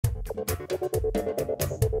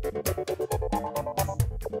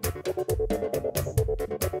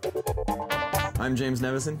I'm James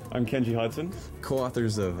Nevison. I'm Kenji Hodgson.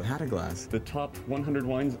 Co-authors of Had a Glass. The top 100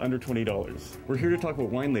 wines under $20. We're here to talk about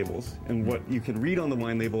wine labels and what you can read on the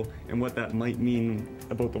wine label and what that might mean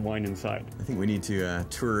about the wine inside. I think we need to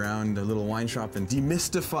tour around a little wine shop and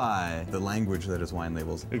demystify the language that is wine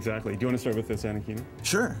labels. Exactly. Do you want to start with this, Anakina?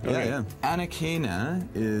 Sure. Okay. Yeah. Anakena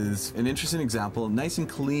is an interesting example, nice and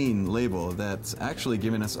clean label that's actually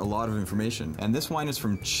given us a lot of information. And this wine is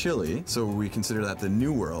from Chile, so we consider that the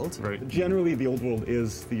New World. Right. Generally, the Old World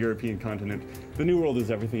is the European continent. The New World is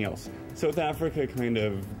everything else. South Africa kind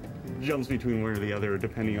of jumps between one or the other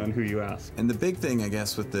depending on who you ask. And the big thing, I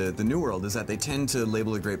guess, with the New World is that they tend to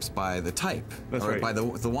label the grapes by the type. That's or right. by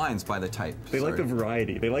the wines by the type. They like the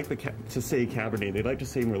variety. They like to say Cabernet. They like to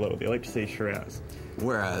say Merlot. They like to say Shiraz.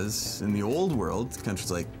 Whereas in the Old World,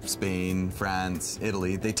 countries like Spain, France,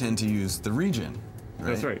 Italy, they tend to use the region. Right?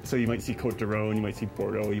 That's right. So you might see Côte d'Aron, you might see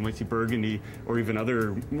Bordeaux, you might see Burgundy, or even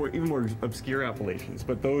other even more obscure appellations.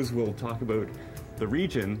 But those will talk about the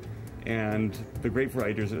region, and the grape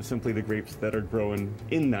varieties are simply the grapes that are grown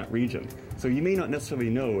in that region. So you may not necessarily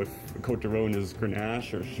know if Côte d'Aron is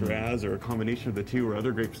Grenache or Shiraz or a combination of the two or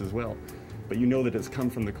other grapes as well. But you know that it's come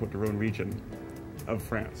from the Côte d'Aron region of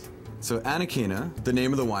France. So Anakena, the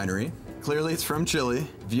name of the winery, clearly it's from Chile.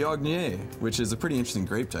 Viognier, which is a pretty interesting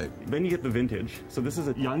grape type. Then you get the vintage. So this is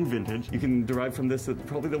a young vintage. You can derive from this that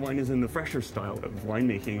probably the wine is in the fresher style of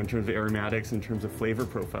winemaking in terms of aromatics, in terms of flavor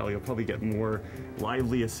profile. You'll probably get more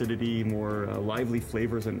lively acidity, more lively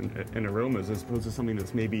flavors and aromas, as opposed to something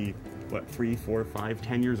that's maybe, what, 3, 4, 5,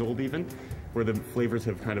 10 years old even, where the flavors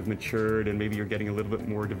have kind of matured and maybe you're getting a little bit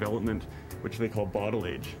more development, which they call bottle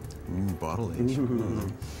age. Ooh, bottle age.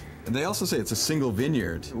 And they also say it's a single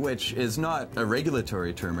vineyard, which is not a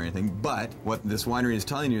regulatory term or anything, but what this winery is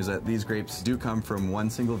telling you is that these grapes do come from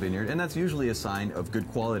one single vineyard, and that's usually a sign of good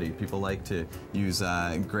quality. People like to use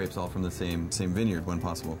grapes all from the same vineyard when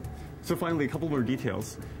possible. So finally, a couple more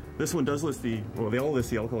details. This one does list they all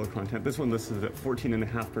list the alcohol content. This one lists it at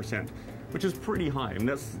 14.5%, which is pretty high. And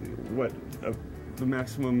that's what the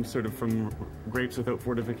maximum sort of from grapes without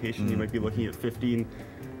fortification, you might be looking at 15%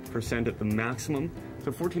 at the maximum.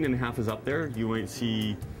 So 14.5 is up there. You might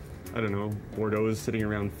see, I don't know, Bordeaux sitting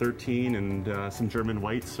around 13 and some German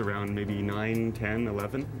whites around maybe 9, 10,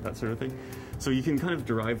 11, that sort of thing. So you can kind of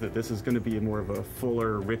derive that this is going to be more of a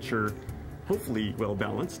fuller, richer, hopefully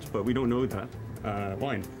well-balanced, but we don't know that,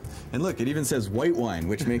 wine. And look, it even says white wine,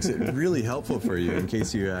 which makes it really helpful for you in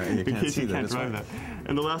case you can't see that. Drive that.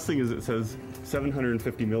 And the last thing is it says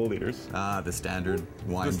 750 milliliters. Ah, the standard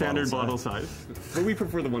wine The standard bottle size. But we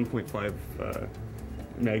prefer the 1.5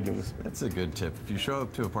 Magnums. That's a good tip. If you show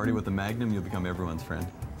up to a party with a Magnum, you'll become everyone's friend.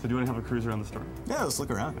 So do you want to have a cruise around the store? Yeah, let's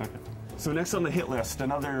look around. Okay. So next on the hit list,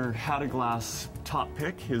 another Had a Glass top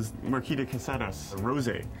pick is Marquis de Caceres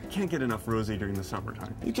Rosé. Can't get enough rosé during the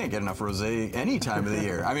summertime. You can't get enough rosé any time of the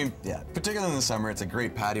year. I mean, yeah, particularly in the summer, it's a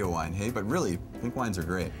great patio wine, hey? But really, pink wines are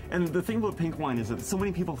great. And the thing about pink wine is that so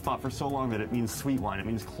many people thought for so long that it means sweet wine, it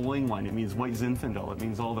means cloying wine, it means white Zinfandel, it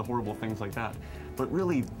means all the horrible things like that. But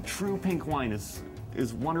really, true pink wine is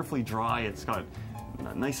wonderfully dry. It's got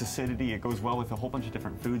nice acidity. It goes well with a whole bunch of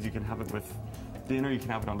different foods. You can have it with dinner, you can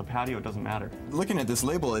have it on the patio, it doesn't matter. Looking at this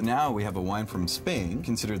label, now we have a wine from Spain,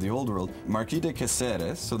 considered the Old World, Marquis de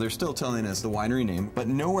Caceres, so they're still telling us the winery name, but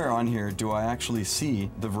nowhere on here do I actually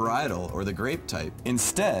see the varietal or the grape type.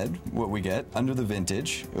 Instead, what we get under the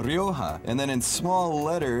vintage, Rioja, and then in small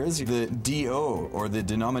letters, the DO, or the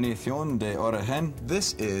Denominación de Origen.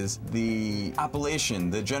 This is the appellation,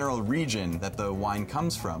 the general region that the wine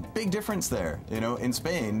comes from. Big difference there. You know, in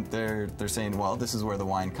Spain, they're saying, well, this is where the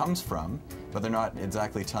wine comes from, but they're not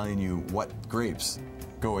exactly telling you what grapes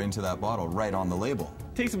go into that bottle right on the label.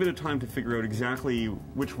 It takes a bit of time to figure out exactly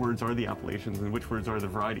which words are the appellations and which words are the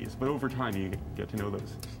varieties, but over time you get to know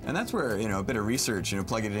those. And that's where, you know, a bit of research, you know,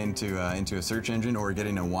 plugging it into a search engine or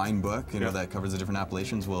getting a wine book, you know, that covers the different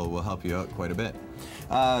appellations will help you out quite a bit.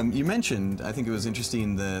 You mentioned, I think it was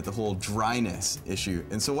interesting, the whole dryness issue.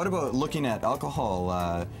 And so what about looking at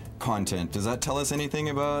alcohol content? Does that tell us anything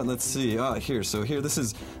about, let's see, here, so here, this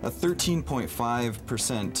is a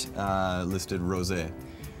 13.5% listed rosé.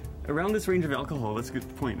 Around this range of alcohol, that's a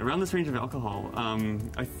good point. Around this range of alcohol,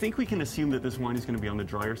 I think we can assume that this wine is going to be on the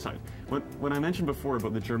drier side. When I mentioned before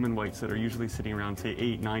about the German whites that are usually sitting around, say,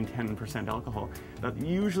 8, 9, 10% alcohol, that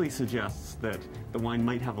usually suggests that the wine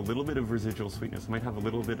might have a little bit of residual sweetness, might have a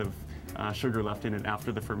little bit of sugar left in it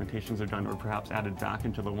after the fermentations are done, or perhaps added back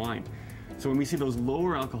into the wine. So when we see those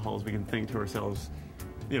lower alcohols, we can think to ourselves,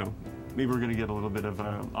 you know, maybe we're going to get a little bit of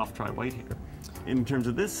off-dry white here. in terms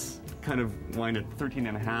of this kind of wine at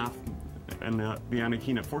 13.5 and the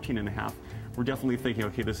Anakin at 14.5, we're definitely thinking,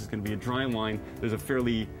 okay, this is going to be a dry wine. There's a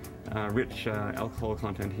fairly rich alcohol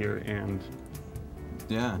content here, and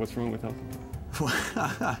yeah, what's wrong with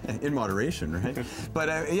alcohol? In moderation, right?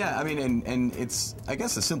 But yeah, I mean, and it's, I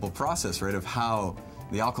guess, a simple process, right, of how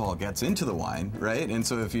the alcohol gets into the wine, right? And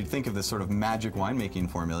so if you think of this sort of magic winemaking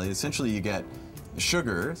formula, essentially you get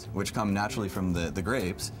sugars, which come naturally from the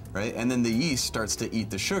grapes, right? And then the yeast starts to eat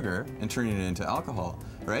the sugar and turning it into alcohol,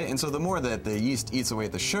 right? And so the more that the yeast eats away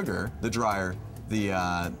at the sugar, the drier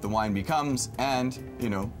the wine becomes, and, you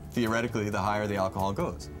know, theoretically, the higher the alcohol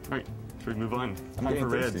goes. Right. Should we move on? I'm Time for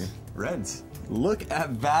thirsty. reds. Reds. Look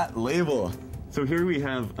at that label. So here we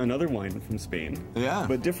have another wine from Spain. Yeah.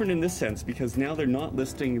 But different in this sense, because now they're not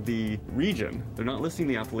listing the region. They're not listing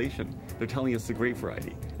the appellation. They're telling us the grape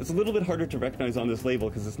variety. It's a little bit harder to recognize on this label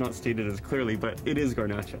because it's not stated as clearly, but it is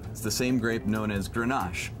Garnacha. It's the same grape known as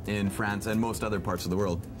Grenache in France and most other parts of the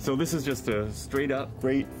world. So this is just a straight up,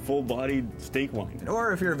 great, full-bodied steak wine.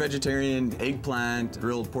 Or if you're a vegetarian, eggplant,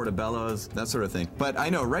 grilled portobellos, that sort of thing. But I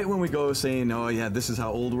know, right when we go saying, oh yeah, this is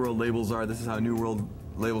how old world labels are, this is how new world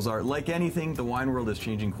labels are, like anything, the wine world is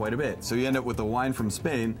changing quite a bit. So you end up with a wine from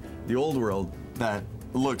Spain, the old world, that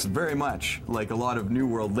looks very much like a lot of new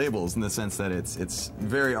world labels in the sense that it's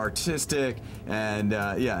very artistic, and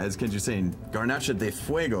yeah, as Kenji's saying, Garnacha de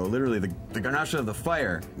Fuego, literally the Garnacha of the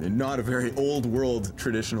fire, not a very old world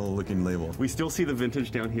traditional looking label. We still see the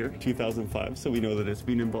vintage down here, 2005, so we know that it's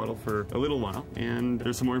been in bottle for a little while, and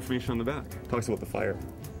there's some more information on the back. Talks about the fire.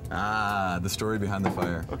 Ah, the story behind the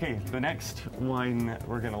fire. Okay, the next wine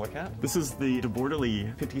we're going to look at. This is the De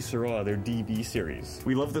Bordelais Petit Syrah, their DB series.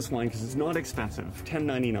 We love this wine because it's not expensive,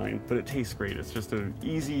 $10.99, but it tastes great. It's just an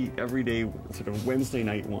easy, everyday sort of Wednesday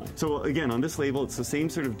night wine. So again, on this label, it's the same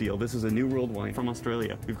sort of deal. This is a New World wine from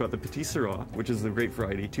Australia. We've got the Petit Syrah, which is the grape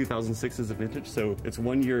variety. 2006 is the vintage, so it's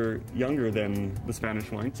 1 year younger than the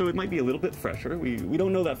Spanish wine. So it might be a little bit fresher. We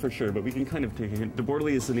don't know that for sure, but we can kind of take a hint. De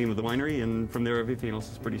Bordelais is the name of the winery, and from there, everything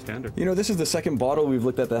else is pretty standard. You know, this is the second bottle we've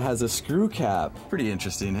looked at that has a screw cap. Pretty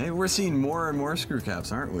interesting, hey? We're seeing more and more screw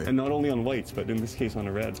caps, aren't we? And not only on whites, but in this case on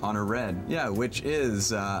a red. On a red, yeah, which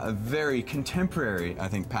is a very contemporary, I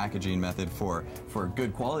think, packaging method for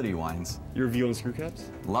good quality wines. Your view on screw caps?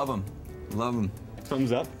 Love them, love them.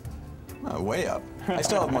 Thumbs up? Way up. I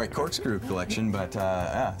still have my corkscrew collection, but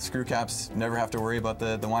yeah, screw caps never have to worry about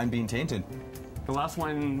the wine being tainted. The last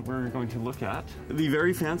wine we're going to look at, the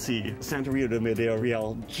very fancy Santa Rita de Media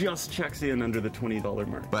Real, just checks in under the $20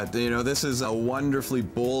 mark. But, you know, this is a wonderfully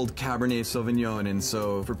bold Cabernet Sauvignon, and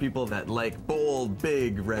so for people that like bold,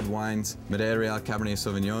 big red wines, Media Real Cabernet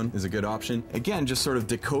Sauvignon is a good option. Again, just sort of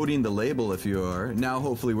decoding the label, if you are. Now,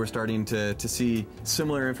 hopefully, we're starting to see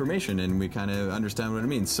similar information, and we kind of understand what it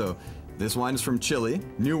means. So, this wine is from Chile,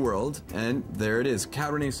 New World, and there it is,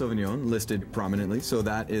 Cabernet Sauvignon listed prominently. So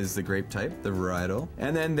that is the grape type, the varietal.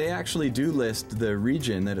 And then they actually do list the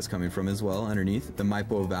region that it's coming from as well underneath, the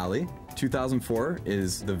Maipo Valley. 2004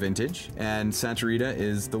 is the vintage, and Santa Rita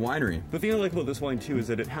is the winery. The thing I like about this wine too is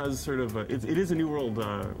that it has sort of it is a New World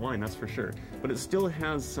wine, that's for sure, but it still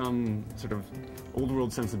has some sort of Old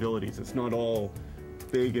World sensibilities. It's not all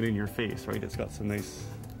big and in your face, right? It's got some nice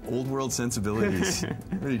Old world sensibilities.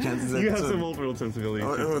 You have some old world sensibilities.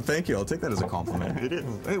 Oh, thank you. I'll take that as a compliment. It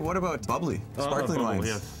is. Hey, what about bubbly? Sparkling bubble, wines.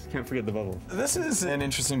 Yes, can't forget the bubble. This is an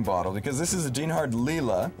interesting bottle because this is a Dienhard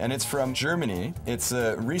Lila, and it's from Germany. It's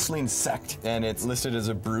a Riesling Sekt, and it's listed as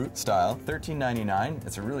a brut style. $13.99.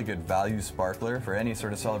 It's a really good value sparkler for any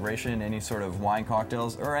sort of celebration, any sort of wine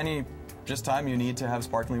cocktails, or any just time you need to have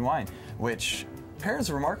sparkling wine, which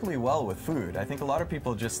pairs remarkably well with food. I think a lot of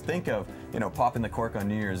people just think of, you know, popping the cork on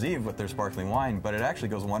New Year's Eve with their sparkling wine, but it actually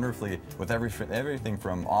goes wonderfully with everything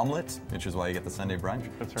from omelets, which is why you get the Sunday brunch,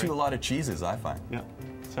 That's right, to a lot of cheeses, I find. Yeah.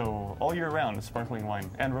 So all year round, sparkling wine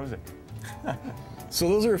and rosé. So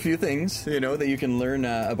those are a few things, you know, that you can learn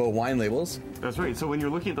about wine labels. That's right. So when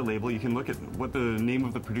you're looking at the label, you can look at what the name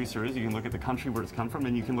of the producer is, you can look at the country where it's come from,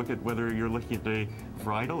 and you can look at whether you're looking at the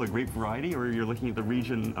varietal, a grape variety, or you're looking at the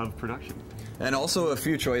region of production. And also a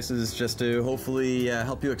few choices just to hopefully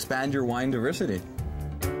help you expand your wine diversity.